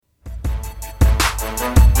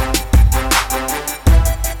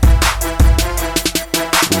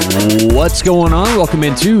What's going on? Welcome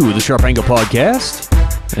into the Sharp Angle Podcast.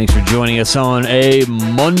 Thanks for joining us on a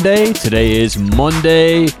Monday. Today is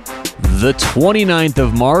Monday, the 29th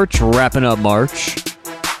of March, wrapping up March.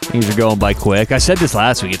 Things are going by quick. I said this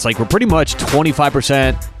last week. It's like we're pretty much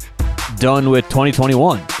 25% done with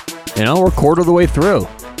 2021. You know, we're a quarter of the way through.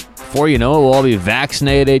 Before you know it, we'll all be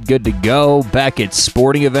vaccinated, good to go, back at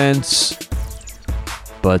sporting events.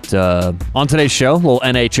 But on today's show, a little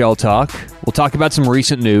NHL talk. We'll talk about some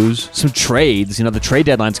recent news, some trades. You know, the trade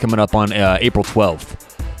deadline's coming up on April 12th.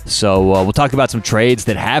 So we'll talk about some trades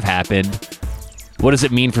that have happened. What does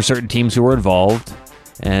it mean for certain teams who were involved?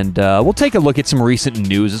 And we'll take a look at some recent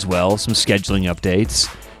news as well, some scheduling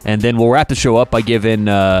updates. And then we'll wrap the show up by giving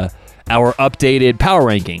our updated power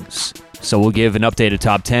rankings. So we'll give an updated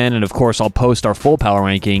top 10, and of course I'll post our full power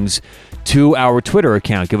rankings to our Twitter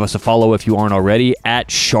account. Give us a follow if you aren't already,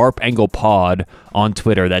 at Sharp Angle Pod on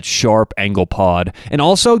Twitter. That's Sharp Angle Pod. And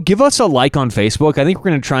also, give us a like on Facebook. I think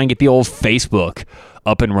we're going to try and get the old Facebook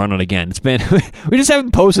up and running again. It's been, we just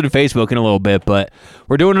haven't posted to Facebook in a little bit, but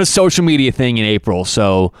we're doing a social media thing in April,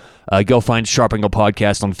 so go find Sharp Angle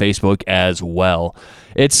Podcast on Facebook as well.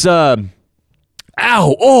 It's, oh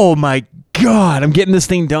my God, I'm getting this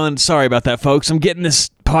thing done. Sorry about that, folks. I'm getting this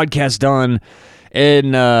podcast done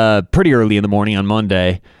in pretty early in the morning on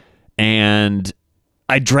Monday, and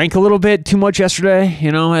I drank a little bit too much yesterday.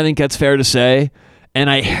 You know, I think that's fair to say. And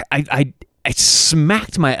I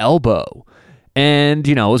smacked my elbow, and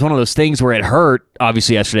you know, it was one of those things where it hurt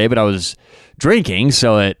obviously yesterday, but I was drinking,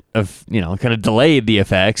 so it kind of delayed the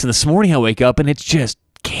effects. And this morning I wake up and it's just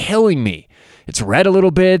killing me. It's red a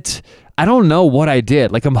little bit. I don't know what I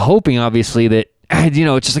did. Like, I'm hoping obviously that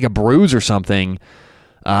it's just like a bruise or something.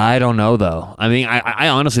 I don't know, though. I mean, I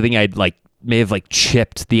honestly think I may have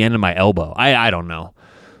chipped the end of my elbow. I don't know.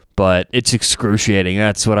 But it's excruciating.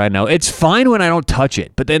 That's what I know. It's fine when I don't touch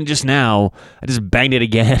it. But then just now, I just banged it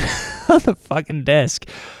again on the fucking desk.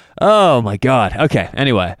 Oh, my God. Okay,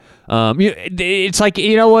 anyway. It's like,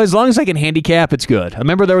 as long as I can handicap, it's good. I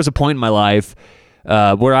remember there was a point in my life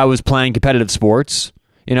where I was playing competitive sports.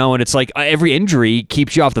 And it's like every injury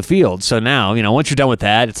keeps you off the field. So now, once you're done with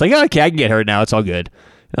that, it's like, okay, I can get hurt now. It's all good.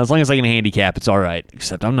 As long as I can handicap, it's all right.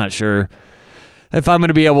 Except I'm not sure if I'm going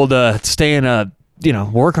to be able to stay in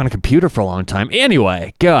work on a computer for a long time.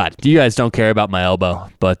 Anyway, God, you guys don't care about my elbow.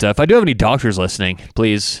 But if I do have any doctors listening,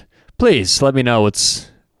 please let me know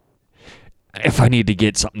if I need to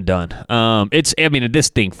get something done. This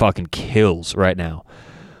thing fucking kills right now.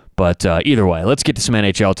 But either way, let's get to some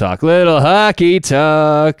NHL talk. Little hockey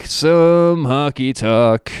talk. Some hockey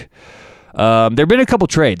talk. There have been a couple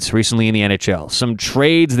trades recently in the NHL. Some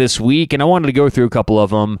trades this week, and I wanted to go through a couple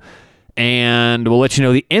of them, and we'll let you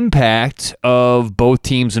know the impact of both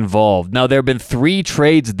teams involved. Now, there have been 3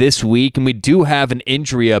 trades this week, and we do have an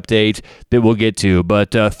injury update that we'll get to,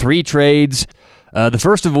 but 3 trades. The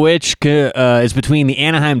first of which is between the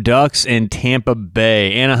Anaheim Ducks and Tampa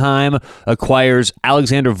Bay. Anaheim acquires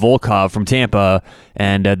Alexander Volkov from Tampa,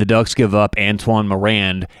 and the Ducks give up Antoine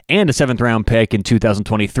Morand and a 7th-round pick in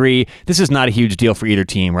 2023. This is not a huge deal for either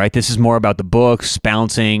team, right? This is more about the books,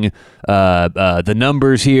 bouncing the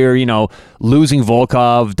numbers here. Losing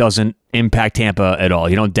Volkov doesn't impact Tampa at all.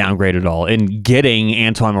 You don't downgrade at all. And getting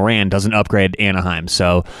Antoine Morand doesn't upgrade Anaheim.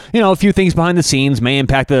 So, a few things behind the scenes may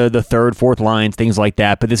impact the third, fourth lines, things like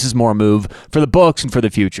that, but this is more a move for the books and for the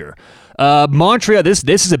future. Montreal, this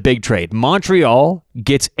is a big trade. Montreal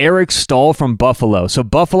gets Eric Staal from Buffalo. So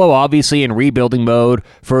Buffalo obviously in rebuilding mode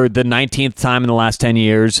for the 19th time in the last 10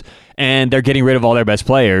 years, and they're getting rid of all their best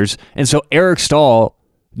players. And so Eric Staal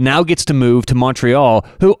now gets to move to Montreal,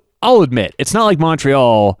 who I'll admit, it's not like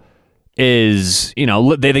Montreal is,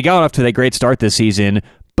 they got off to a great start this season,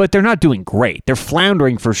 but they're not doing great. They're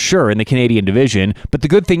floundering for sure in the Canadian division, but the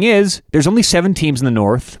good thing is there's only 7 teams in the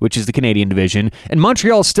North, which is the Canadian division, and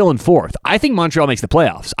Montreal is still in 4th. I think Montreal makes the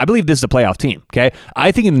playoffs. I believe this is a playoff team, okay?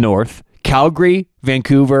 I think in the North, Calgary,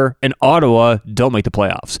 Vancouver, and Ottawa don't make the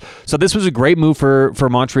playoffs. So this was a great move for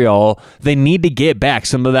Montreal. They need to get back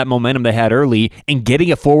some of that momentum they had early, and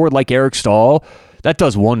getting a forward like Eric Staal, that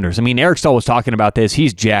does wonders. I mean, Eric Staal was talking about this.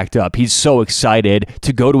 He's jacked up. He's so excited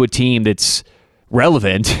to go to a team that's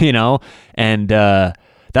relevant, and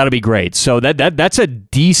that'll be great. So that's a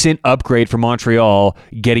decent upgrade for Montreal,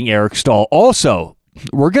 getting Eric Staal. Also,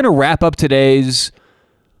 we're going to wrap up today's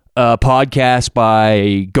podcast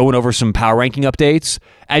by going over some power ranking updates.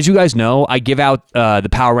 As you guys know, I give out the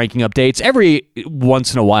power ranking updates every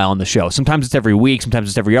once in a while on the show. Sometimes it's every week, sometimes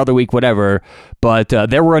it's every other week, whatever. But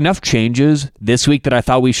there were enough changes this week that I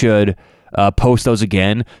thought we should post those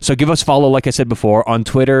again. So give us a follow, like I said before, on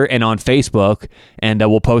Twitter and on Facebook, and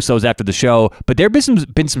we'll post those after the show. But there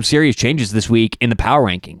have been some serious changes this week in the power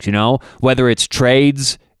rankings, whether it's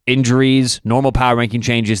trades, injuries, normal power ranking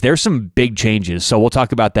changes. There's some big changes. So we'll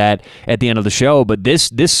talk about that at the end of the show. But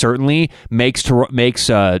this certainly makes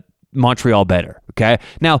Montreal better, okay?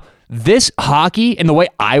 Now, this hockey and the way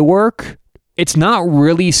I work, it's not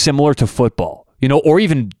really similar to football, or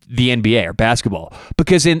even the NBA or basketball.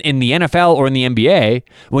 Because in the NFL or in the NBA,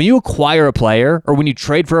 when you acquire a player or when you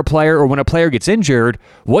trade for a player or when a player gets injured,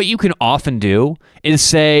 what you can often do is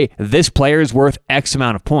say, this player is worth X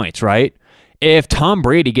amount of points, right? If Tom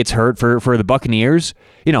Brady gets hurt for the Buccaneers,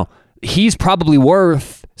 he's probably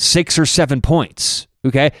worth 6 or 7 points,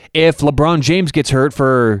 okay? If LeBron James gets hurt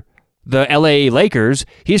for the LA Lakers,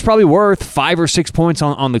 he's probably worth 5 or 6 points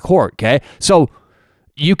on the court, okay? So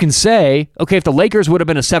you can say, okay, if the Lakers would have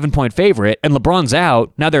been a 7-point favorite and LeBron's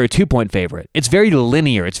out, now they're a 2-point favorite. It's very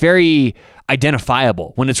linear. It's very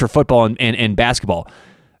identifiable when it's for football and basketball.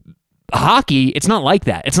 Hockey, it's not like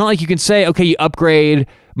that. It's not like you can say, okay, you upgrade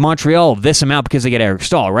Montreal this amount because they get Eric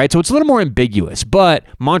Staal, right? So it's a little more ambiguous, but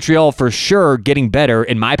Montreal for sure getting better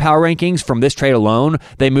in my power rankings from this trade alone.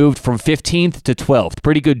 They moved from 15th to 12th.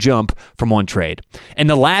 Pretty good jump from one trade. And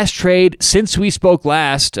the last trade, since we spoke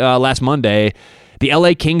last Monday, the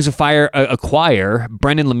LA Kings acquire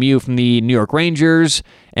Brendan Lemieux from the New York Rangers,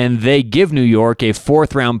 and they give New York a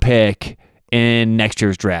 4th-round pick in next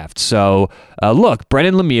year's draft. So, look,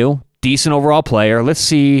 Brendan Lemieux, decent overall player. Let's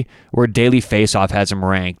see where Daily Faceoff has him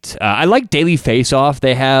ranked. I like Daily Faceoff.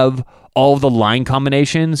 They have all of the line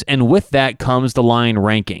combinations, and with that comes the line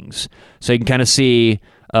rankings. So you can kind of see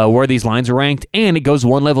where these lines are ranked, and it goes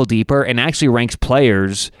one level deeper and actually ranks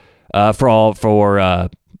players for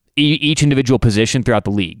each individual position throughout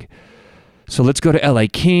the league. So let's go to LA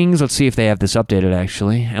Kings. Let's see if they have this updated,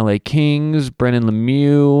 actually. LA Kings, Brendan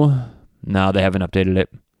Lemieux. No, they haven't updated it.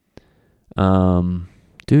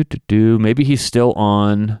 Maybe he's still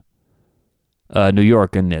on New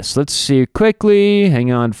York in this. Let's see quickly.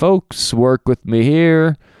 Hang on, folks. Work with me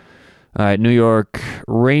here. All right, New York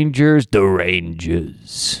Rangers. The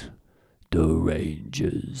Rangers.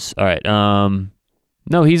 All right.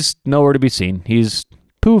 No, he's nowhere to be seen. He's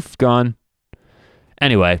poof, gone.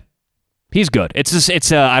 Anyway, he's good.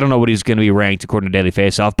 I don't know what he's going to be ranked according to Daily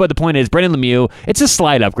Faceoff, but the point is, Brendan Lemieux, it's a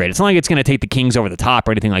slight upgrade. It's not like it's going to take the Kings over the top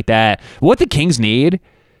or anything like that. What the Kings need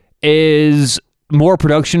is more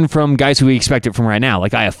production from guys who we expect it from right now,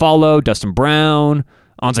 like Iafallo, Dustin Brown,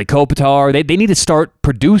 Anze Kopitar. They need to start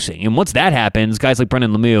producing, and once that happens, guys like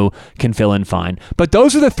Brendan Lemieux can fill in fine. But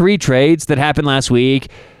those are the 3 trades that happened last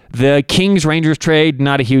week. The Kings-Rangers trade,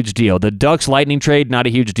 not a huge deal. The Ducks-Lightning trade, not a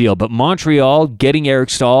huge deal. But Montreal getting Eric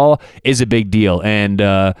Staal is a big deal, and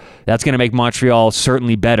that's going to make Montreal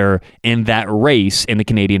certainly better in that race in the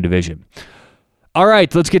Canadian division. All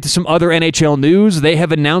right, let's get to some other NHL news. They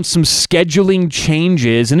have announced some scheduling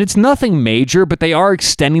changes, and it's nothing major, but they are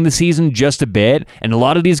extending the season just a bit, and a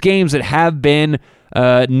lot of these games that have been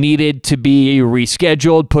needed to be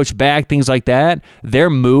rescheduled, pushed back, things like that, they're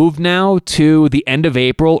moved now to the end of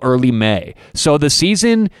April, early May. So the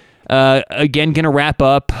season, again, going to wrap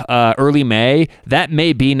up early May. That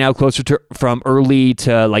may be now closer to from early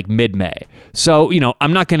to like mid-May. So,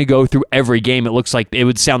 I'm not going to go through every game. It looks like it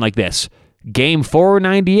would sound like this. Game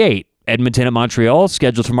 498, Edmonton at Montreal,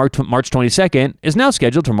 scheduled for March 22nd, is now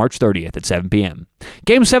scheduled for March 30th at 7 p.m.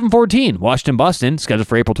 Game 714, Washington-Boston, scheduled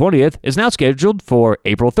for April 20th, is now scheduled for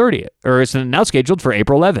April 30th, or is now scheduled for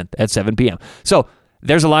April 11th at 7 p.m. So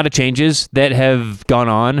there's a lot of changes that have gone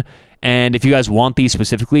on, and if you guys want these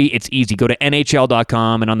specifically, it's easy. Go to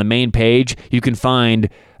NHL.com, and on the main page, you can find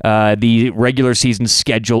the regular season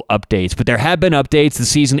schedule updates. But there have been updates. The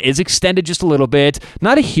season is extended just a little bit.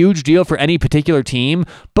 Not a huge deal for any particular team,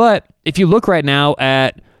 but if you look right now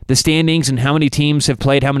at the standings and how many teams have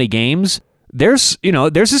played how many games, there's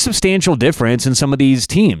a substantial difference in some of these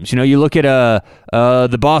teams. You look at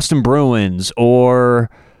the Boston Bruins or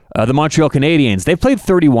the Montreal Canadiens. They've played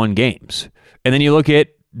 31 games. And then you look at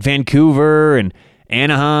Vancouver and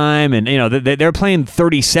Anaheim, and they're playing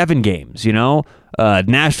 37 games.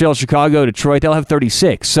 Nashville, Chicago, Detroit, they'll have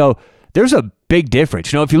 36. So there's a big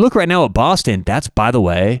difference. If you look right now at Boston, that's, by the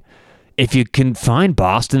way, if you can find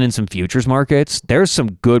Boston in some futures markets, there's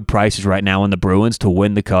some good prices right now in the Bruins to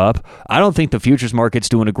win the Cup. I don't think the futures market's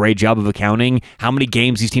doing a great job of accounting how many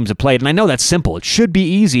games these teams have played. And I know that's simple. It should be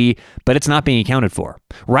easy, but it's not being accounted for.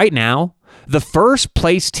 Right now, the first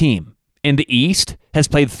place team in the East has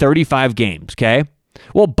played 35 games, okay?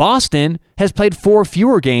 Well, Boston has played 4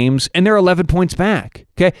 fewer games, and they're 11 points back,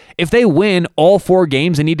 okay? If they win all 4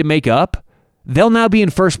 games they need to make up, they'll now be in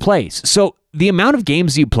first place. So the amount of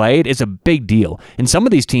games you played is a big deal. And some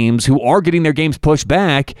of these teams who are getting their games pushed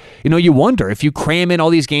back, you wonder if you cram in all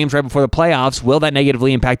these games right before the playoffs, will that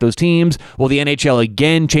negatively impact those teams? Will the NHL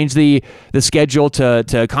again change the schedule to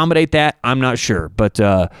accommodate that? I'm not sure. But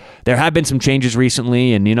there have been some changes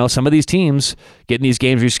recently, and some of these teams getting these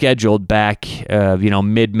games rescheduled back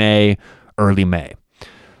mid-May, early May.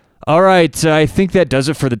 All right, I think that does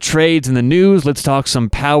it for the trades and the news. Let's talk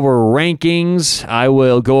some power rankings. I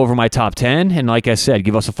will go over my top 10, and like I said,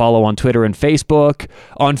 give us a follow on Twitter and Facebook.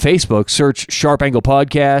 On Facebook, search Sharp Angle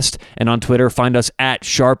Podcast, and on Twitter, find us at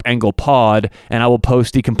Sharp Angle Pod, and I will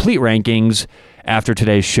post the complete rankings after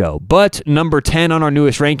today's show. But number 10 on our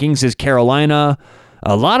newest rankings is Carolina.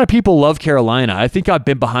 A lot of people love Carolina. I think I've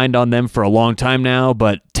been behind on them for a long time now,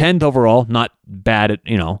 but 10th overall, not bad,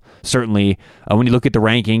 certainly. When you look at the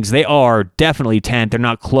rankings, they are definitely 10th. They're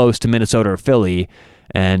not close to Minnesota or Philly.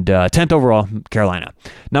 And 10th overall, Carolina.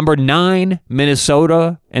 Number 9,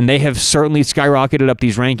 Minnesota, and they have certainly skyrocketed up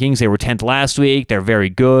these rankings. They were 10th last week. They're very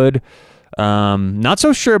good. Not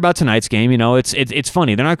so sure about tonight's game. It's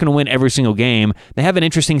funny. They're not going to win every single game. They have an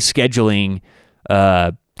interesting scheduling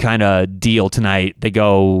kind of deal tonight. They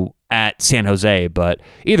go at San Jose, but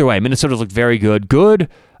either way, Minnesota's look very good. Good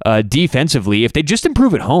defensively if they just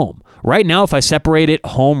improve at home. Right now, if I separate it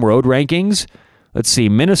home-road rankings, let's see,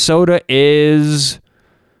 Minnesota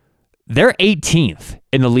they're 18th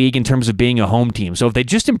in the league in terms of being a home team. So if they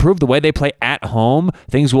just improve the way they play at home,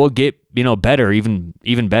 things will get better, even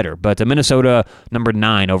better. But Minnesota, number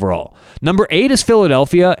 9 overall. Number 8 is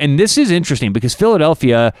Philadelphia, and this is interesting because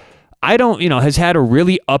Philadelphia, has had a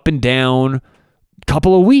really up and down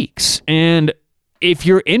couple of weeks. And if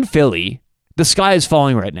you're in Philly, the sky is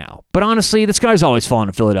falling right now. But honestly, the sky's always falling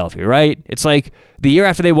in Philadelphia, right? It's like the year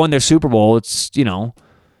after they won their Super Bowl, it's,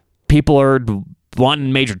 people are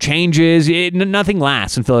wanting major changes. Nothing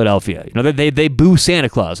lasts in Philadelphia. They boo Santa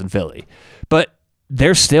Claus in Philly. But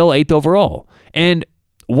they're still 8th overall. And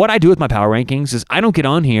what I do with my power rankings is I don't get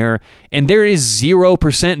on here and there is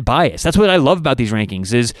 0% bias. That's what I love about these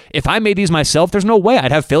rankings is if I made these myself, there's no way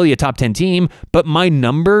I'd have Philly a top 10 team, but my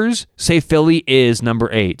numbers say Philly is number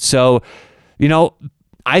 8. So,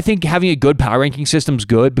 I think having a good power ranking system is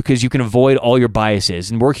good because you can avoid all your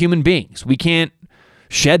biases, and we're human beings. We can't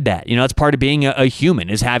shed that. That's part of being a human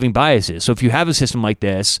is having biases. So if you have a system like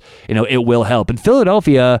this, it will help. And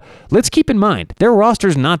Philadelphia, let's keep in mind, their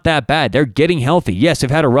roster's not that bad. They're getting healthy. Yes,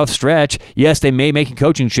 they've had a rough stretch. Yes, they may make a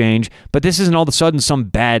coaching change, but this isn't all of a sudden some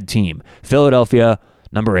bad team. Philadelphia,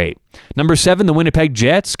 number 8. Number 7, the Winnipeg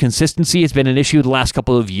Jets. Consistency has been an issue the last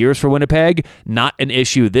couple of years for Winnipeg. Not an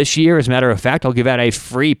issue this year. As a matter of fact, I'll give out a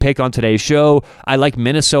free pick on today's show. I like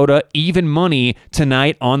Minnesota even money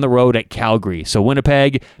tonight on the road at Calgary. So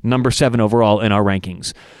Winnipeg, number 7 overall in our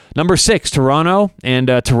rankings. Number 6, Toronto. And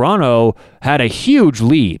Toronto had a huge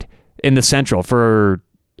lead in the Central for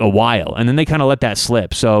a while, and then they kind of let that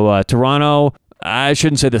slip. So Toronto, I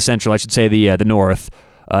shouldn't say the Central, I should say the North.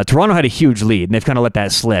 Toronto had a huge lead, and they've kind of let that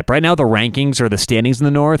slip. Right now, the rankings or the standings in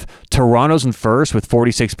the North, Toronto's in first with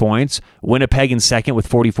 46 points, Winnipeg in second with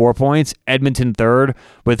 44 points, Edmonton third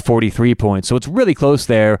with 43 points. So it's really close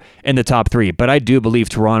there in the top 3. But I do believe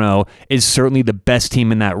Toronto is certainly the best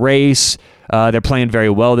team in that race. They're playing very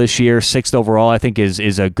well this year. 6th overall, I think,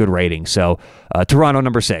 is a good rating. So Toronto,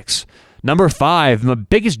 number 6. Number 5, the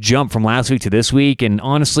biggest jump from last week to this week, and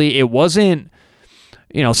honestly, it wasn't...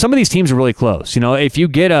 some of these teams are really close. If you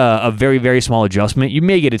get a very, very small adjustment, you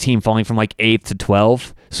may get a team falling from like 8th to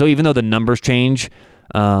 12th. So even though the numbers change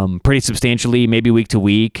pretty substantially, maybe week to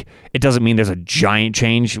week, it doesn't mean there's a giant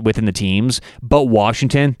change within the teams. But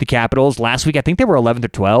Washington, the Capitals, last week, I think they were 11th or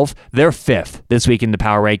 12th. They're 5th this week in the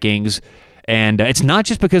power rankings. And it's not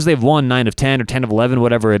just because they've won 9 of 10 or 10 of 11,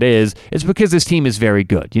 whatever it is. It's because this team is very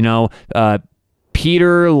good.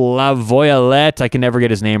 Peter Laviolette, I can never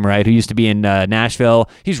get his name right, who used to be in Nashville.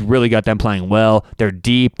 He's really got them playing well. They're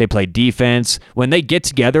deep. They play defense. When they get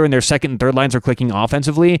together and their second and third lines are clicking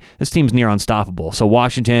offensively, this team's near unstoppable. So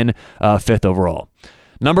Washington, 5th overall.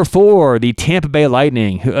 Number 4, the Tampa Bay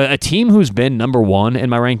Lightning, a team who's been number 1 in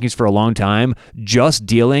my rankings for a long time, just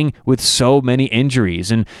dealing with so many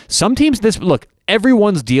injuries. And some teams,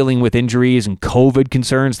 everyone's dealing with injuries and COVID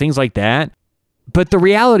concerns, things like that. But the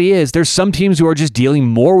reality is there's some teams who are just dealing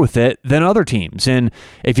more with it than other teams. And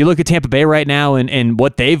if you look at Tampa Bay right now and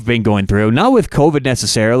what they've been going through, not with COVID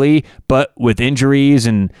necessarily, but with injuries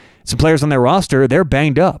and some players on their roster, they're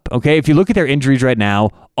banged up. Okay, if you look at their injuries right now,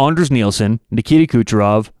 Anders Nielsen, Nikita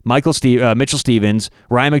Kucherov, Mitchell Stevens,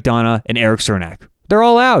 Ryan McDonough, and Eric Cernak. They're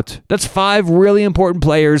all out. That's 5 really important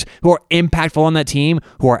players who are impactful on that team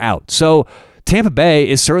who are out. So Tampa Bay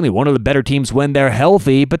is certainly one of the better teams when they're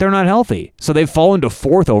healthy, but they're not healthy. So they've fallen to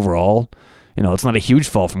 4th overall. It's not a huge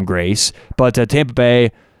fall from grace, but Tampa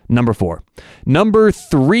Bay, number 4. Number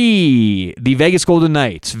 3, the Vegas Golden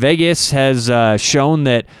Knights. Vegas has shown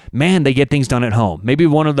that, man, they get things done at home. Maybe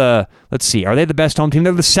one of the, let's see, are they the best home team?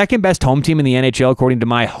 They're the 2nd best home team in the NHL according to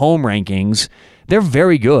my home rankings. They're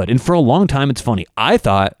very good. And for a long time, it's funny. I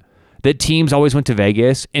thought that teams always went to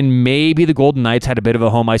Vegas, and maybe the Golden Knights had a bit of a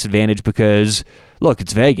home ice advantage because, look,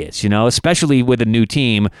 it's Vegas, especially with a new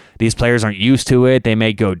team. These players aren't used to it. They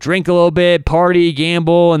may go drink a little bit, party,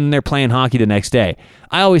 gamble, and they're playing hockey the next day.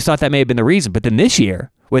 I always thought that may have been the reason. But then this year,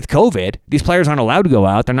 with COVID, these players aren't allowed to go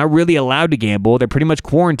out. They're not really allowed to gamble. They're pretty much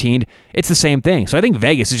quarantined. It's the same thing. So I think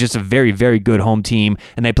Vegas is just a very, very good home team,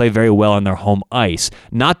 and they play very well on their home ice.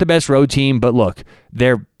 Not the best road team, but look,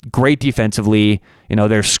 they're great defensively.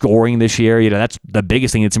 They're scoring this year. That's the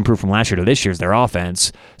biggest thing that's improved from last year to this year is their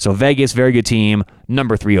offense. So Vegas, very good team,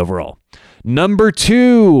 number 3 overall. Number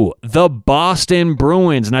 2, the Boston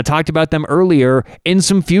Bruins. And I talked about them earlier in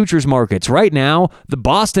some futures markets. Right now, the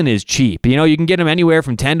Boston is cheap. You can get them anywhere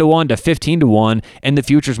from 10-1 to 15-1 in the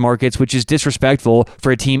futures markets, which is disrespectful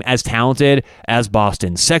for a team as talented as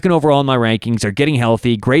Boston. 2nd overall in my rankings. They're getting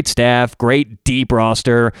healthy, great staff, great deep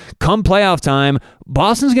roster. Come playoff time,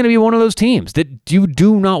 Boston's going to be one of those teams that you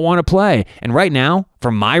do not want to play. And right now, for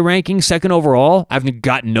my ranking, 2nd overall, I've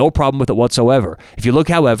got no problem with it whatsoever. If you look,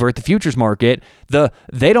 however, at the futures market,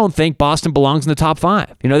 they don't think Boston belongs in the top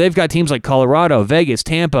 5. They've got teams like Colorado, Vegas,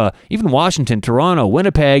 Tampa, even Washington, Toronto,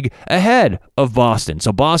 Winnipeg ahead of Boston.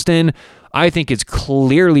 So Boston, I think, is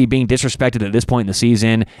clearly being disrespected at this point in the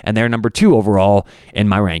season, and they're number 2 overall in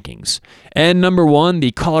my rankings. And number 1,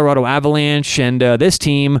 the Colorado Avalanche, and this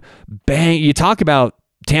team, bang, you talk about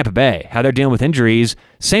Tampa Bay, how they're dealing with injuries.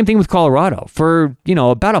 Same thing with Colorado. For,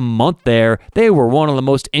 about a month there, they were one of the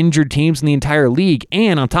most injured teams in the entire league.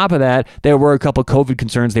 And on top of that, there were a couple COVID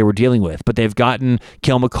concerns they were dealing with. But they've gotten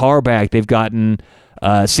Cale Makar back. They've gotten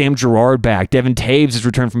Sam Girard back. Devin Taves has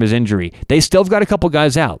returned from his injury. They still have got a couple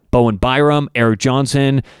guys out. Bowen Byram, Eric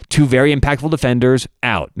Johnson, 2 very impactful defenders,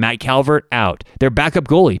 out. Matt Calvert, out. Their backup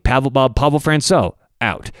goalie, Pavel Francouz,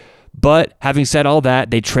 out. But having said all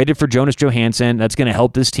that, they traded for Jonas Johansson. That's going to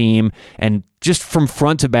help this team. And just from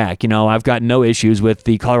front to back, I've got no issues with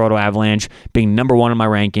the Colorado Avalanche being number 1 in my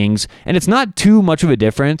rankings. And it's not too much of a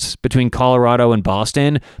difference between Colorado and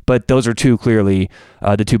Boston, but those are clearly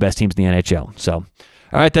the 2 best teams in the NHL. So, all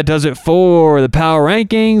right, that does it for the Power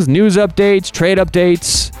Rankings, news updates, trade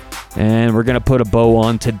updates. And we're going to put a bow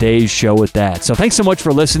on today's show with that. So thanks so much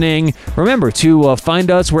for listening. Remember to find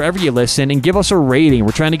us wherever you listen and give us a rating.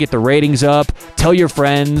 We're trying to get the ratings up. Tell your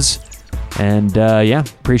friends. And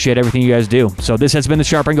appreciate everything you guys do. So this has been the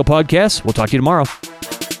Sharp Angle Podcast. We'll talk to you tomorrow.